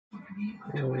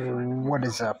What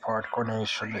is up, Hardcore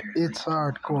Nation? It's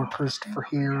Hardcore Christopher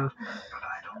here,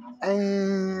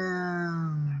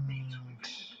 and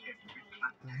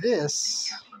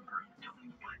this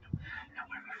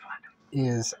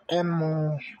is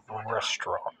Animal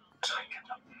Restaurant.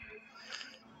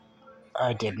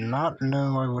 I did not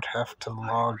know I would have to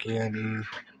log in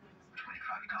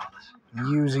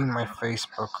using my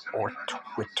Facebook or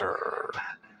Twitter.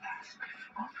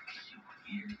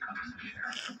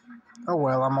 Oh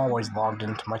well, I'm always logged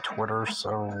into my Twitter,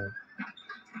 so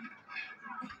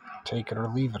take it or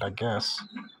leave it, I guess.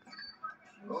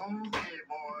 Okay, boys.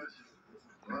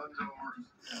 Runs over.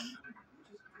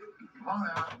 Come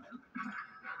out.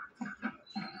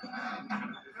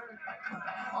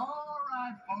 All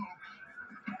right,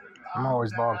 folks. I'm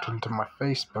always logged into my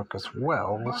Facebook as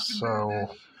well,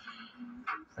 so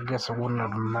I guess it wouldn't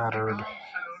have mattered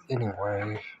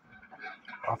anyway.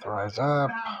 Authorize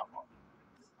up.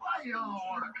 Why y'all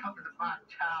want to come into my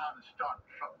town and start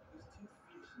trouble?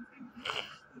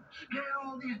 Scare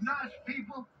all these nice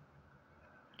people?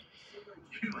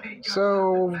 You ain't got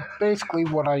So nothing basically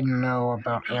what I know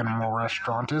about Animal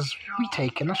Restaurant is we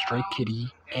take in a stray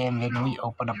kitty and then we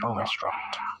open up a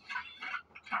restaurant.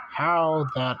 How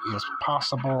that is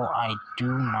possible, I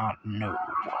do not know.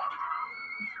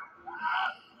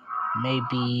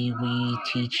 Maybe we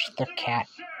teach the kitty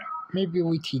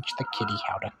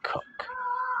how to cook.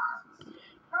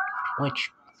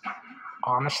 Which,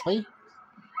 honestly,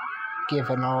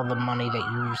 given all the money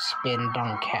that you spend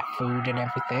on cat food and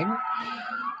everything,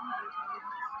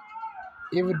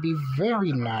 it would be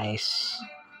very nice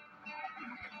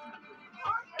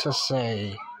to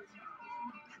say,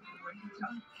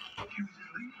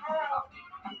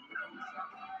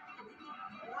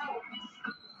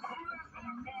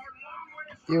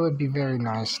 it would be very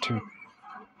nice to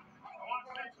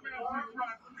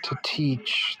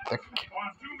teach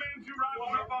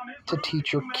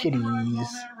your kitties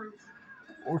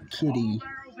or kitty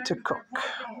to cook.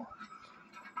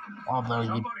 Although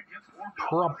you'd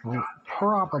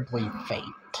probably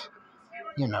faint.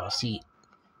 You know, seeing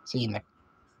the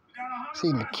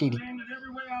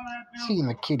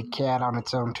kitty cat on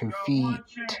its own 2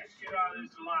 feet,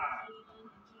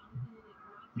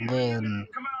 then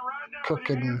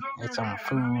cooking its own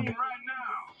food.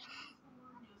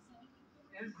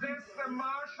 Is this the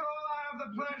marshal I have the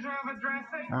pleasure of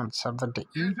addressing? And something to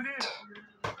eat.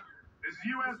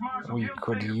 We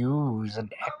could use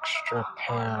an extra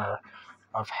pair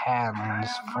of hands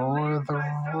for the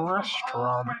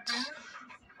restaurant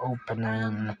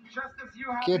opening.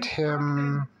 Get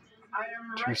him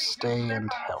to stay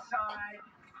and help.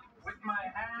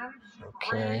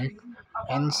 Okay,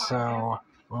 and so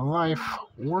life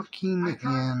working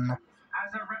in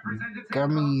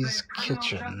Gummy's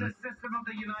kitchen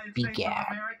began.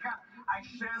 I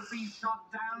shall be shot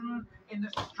down in the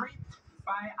street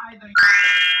by either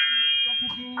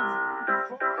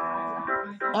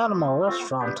Animal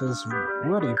Restaurant is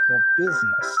ready for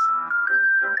business.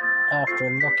 After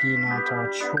looking at our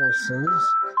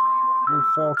choices, we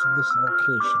felt this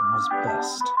location was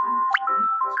best.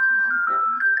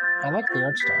 I like the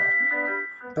art style,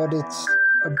 but it's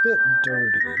a bit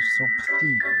dirty, so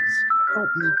please help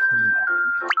me clean up.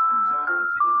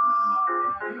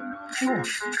 Oh,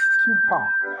 cute paw.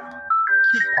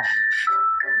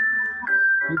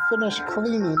 You finished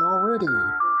cleaning already.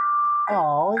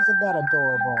 Oh, isn't that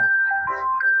adorable?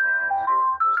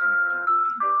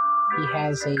 He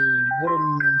has a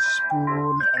wooden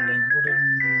spoon and a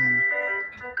wooden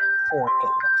fork, it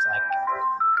looks like.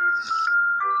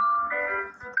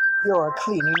 You're a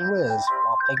cleaning whiz.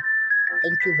 Well,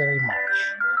 thank you very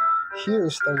much.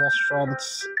 Here's the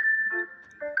restaurant's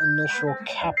initial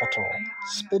capital.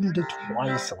 Spend it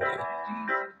wisely.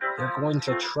 You're going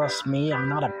to trust me? I'm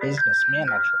not a business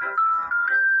manager.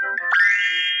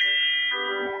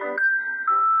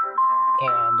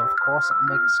 And of course it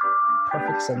makes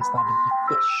perfect sense that it'd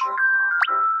be fish.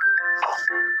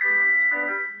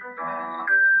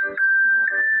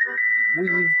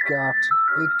 We've got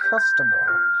a customer.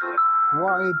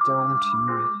 Why don't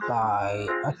you buy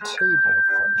a table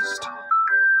first?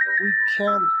 We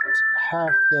can't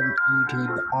have them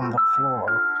eating on the floor.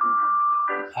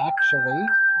 Actually,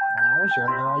 when I was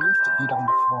younger, I used to eat on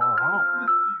the floor a lot.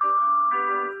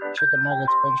 Chicken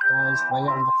nuggets, french fries, lay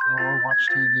on the floor, watch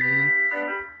TV,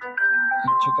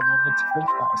 eat chicken nuggets,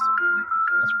 french fries.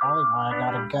 That's probably why I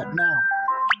got a gut now.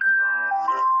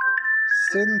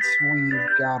 Since we've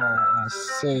gotta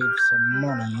save some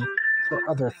money for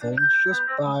other things, just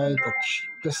buy the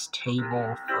cheapest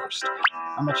table first.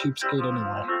 I'm a cheapskate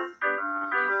anyway.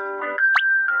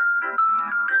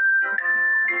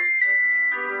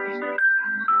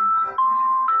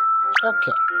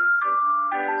 Okay,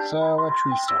 so let's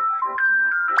restart.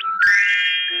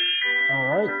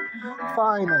 Alright,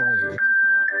 finally,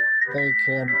 they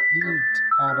can eat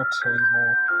at a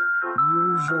table.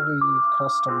 Usually,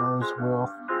 customers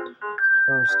will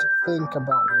first think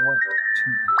about what to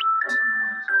eat.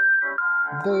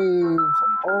 They've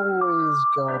always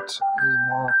got a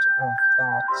lot of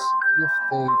thoughts. If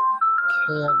they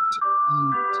can't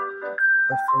eat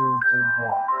the food they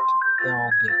want,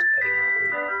 they'll get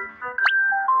angry.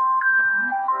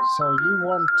 So you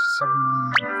want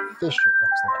some fish, it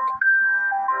looks like.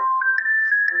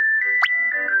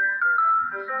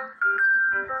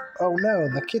 Oh no,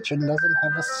 the kitchen doesn't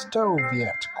have a stove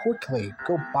yet. Quickly,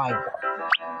 go buy one.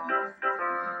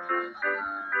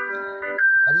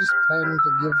 I just plan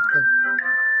to give the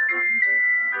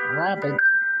rabbit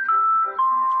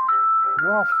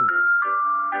raw food.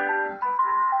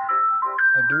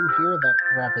 I do hear that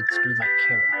rabbits do like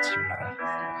carrots, you know.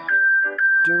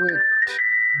 Do it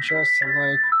just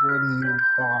like when you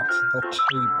bought the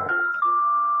table.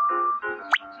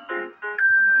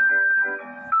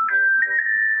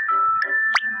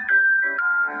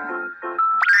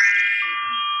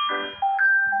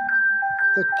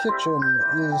 The kitchen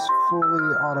is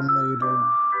fully automated,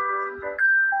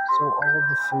 so all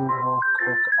the food will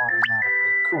cook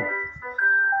automatically. Cool.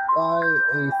 Buy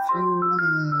a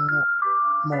few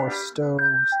more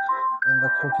stoves and the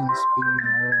cooking speed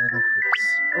will increase.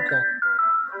 Okay.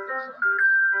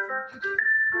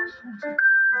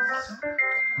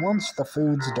 Once the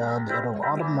food's done, it'll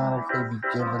automatically be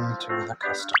given to the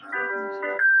customer.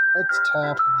 Let's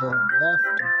tap the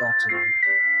left button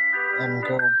and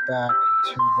go back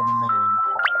to the main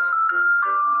hall.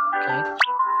 Okay?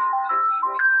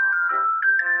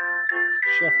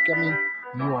 Chef Gummy,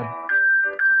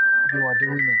 you are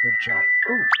doing a good job.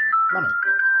 Ooh, money.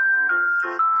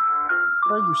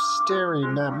 What are you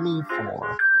staring at me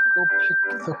for? Go pick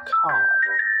the card.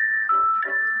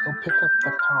 Go pick up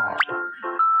the card.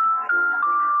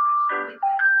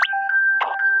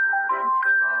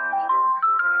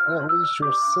 At least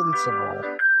you're sensible.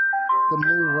 The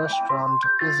new restaurant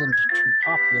isn't too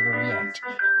popular yet,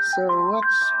 so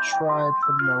let's try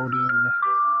promoting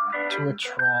to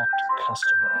attract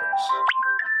customers.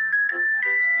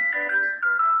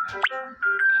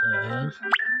 Okay.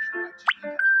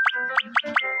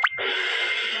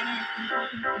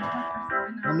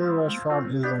 The new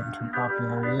restaurant isn't too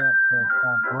popular yet, but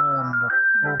a grand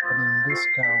opening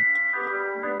discount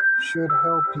should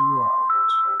help you out.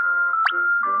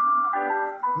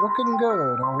 Looking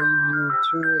good. I'll leave you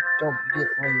to it. Don't get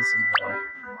lazy, though.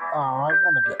 Oh, I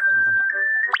want to get lazy.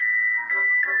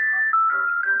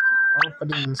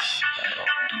 Opening slow.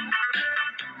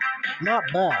 Not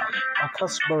bad. A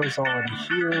customer is already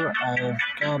here. I've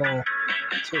gotta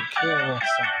take care of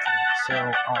something, so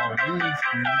I'll leave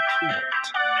you to it.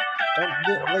 Don't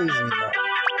get lazy, though.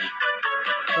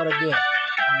 But again,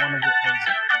 I want to get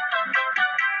lazy.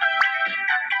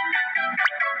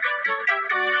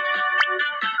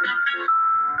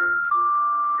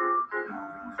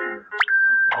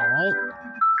 Alright.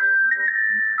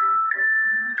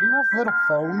 Do you have little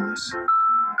phones?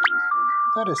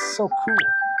 That is so cool.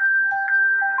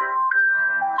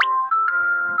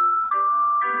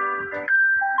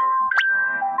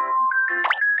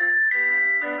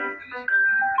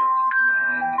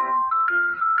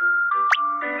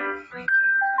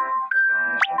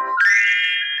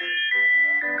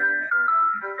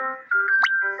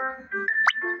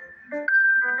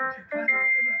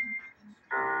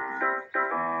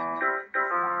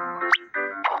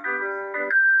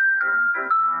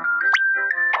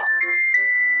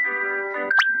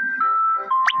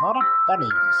 A lot of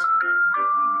bunnies.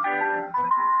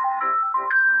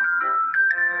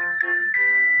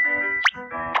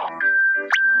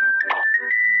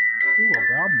 Ooh, a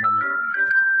brown bunny.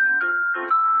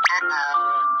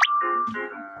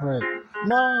 Wait.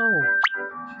 No!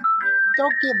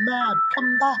 Don't get mad.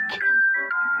 Come back.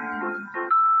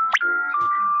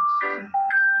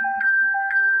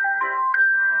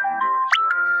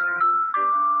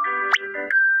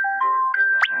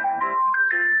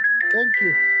 Thank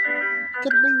you.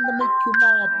 Didn't mean to make you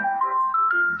mad.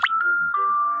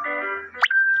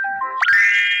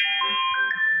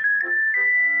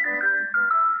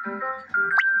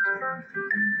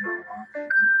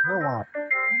 No,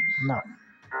 no.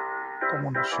 Don't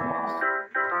want to show off.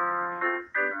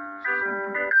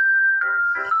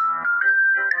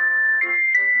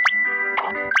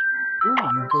 Ooh,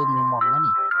 you gave me more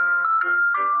money.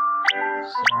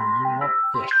 So you want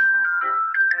fish.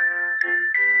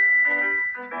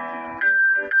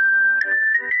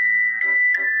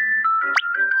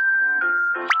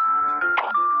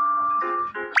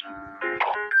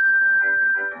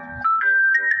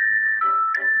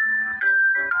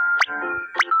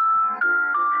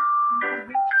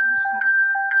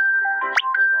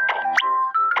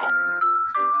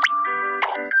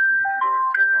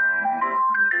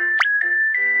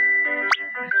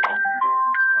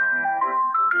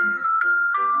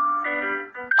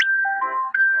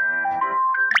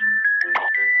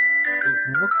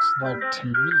 to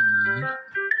me.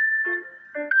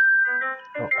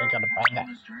 Oh, I gotta buy that.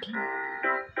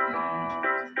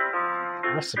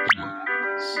 Recipes.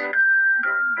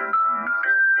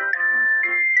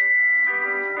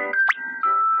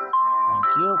 Thank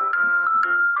you.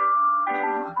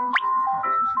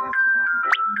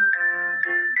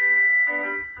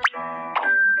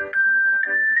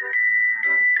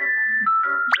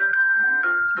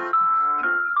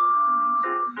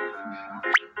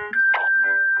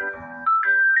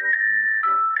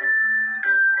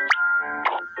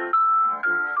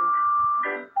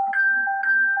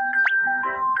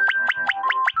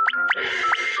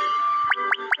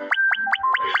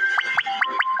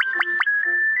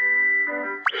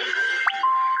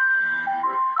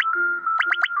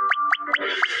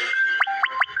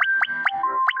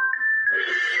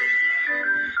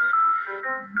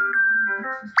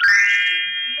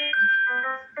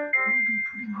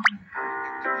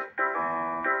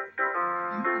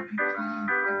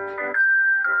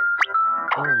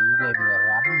 Oh, you gave me a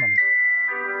lot of money.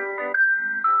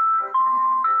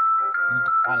 Need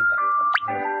to buy that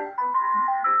though.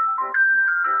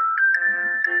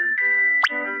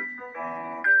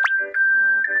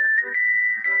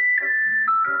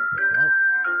 What?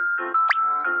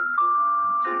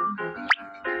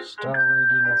 Star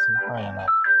rating isn't high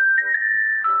enough.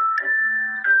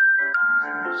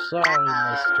 Sorry,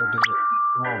 Mr.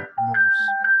 Moose.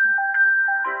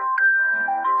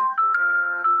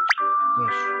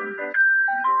 Fish.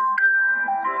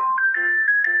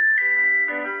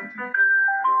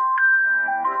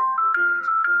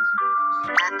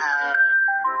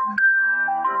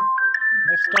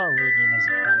 My star rating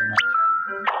isn't high enough.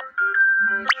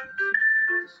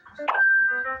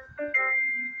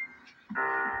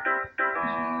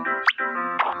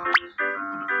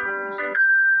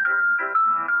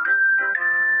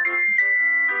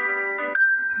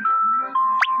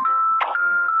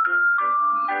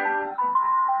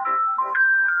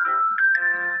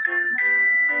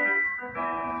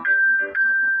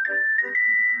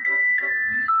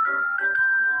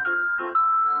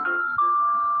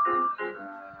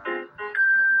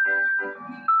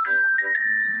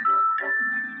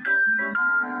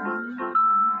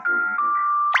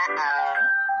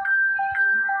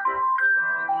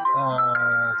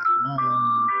 Can I...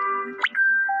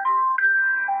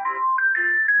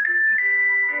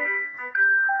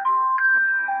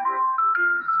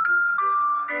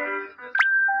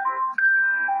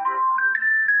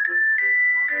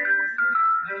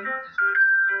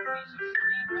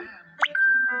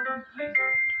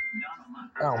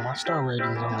 Oh, my star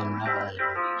rating's only 9.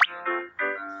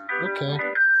 Okay.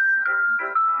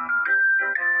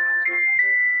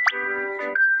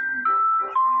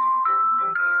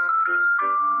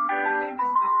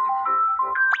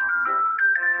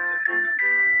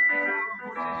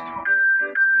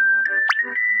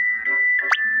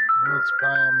 Let's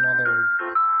buy another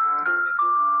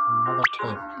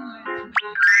tape.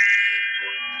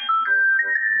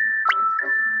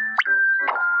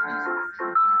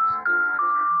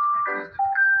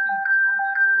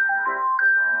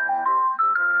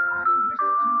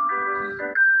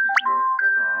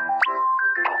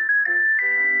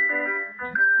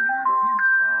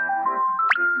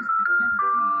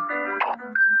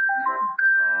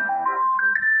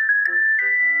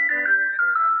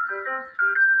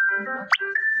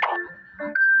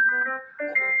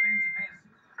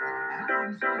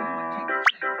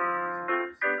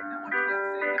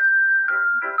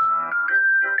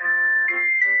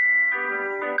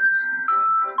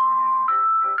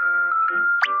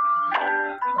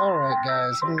 Alright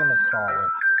guys, I'm gonna call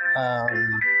it.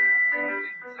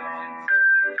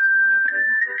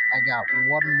 I got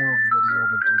one more video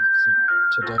to do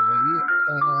today,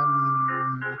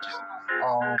 and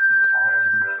I'll be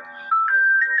calling it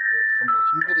for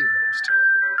making videos today.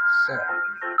 So,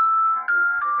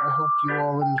 I hope you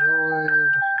all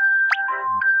enjoyed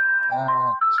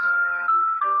that.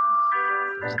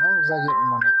 As long as I get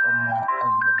money from that, I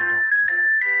really don't care.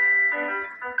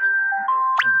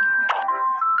 Thank you.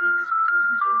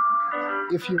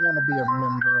 If you want to be a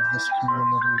member of this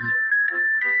community,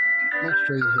 make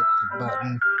sure you hit the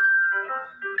button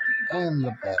and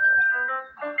the bell.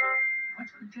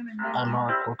 I'm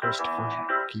Hardcore Christopher.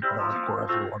 Keep it hardcore,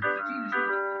 everyone.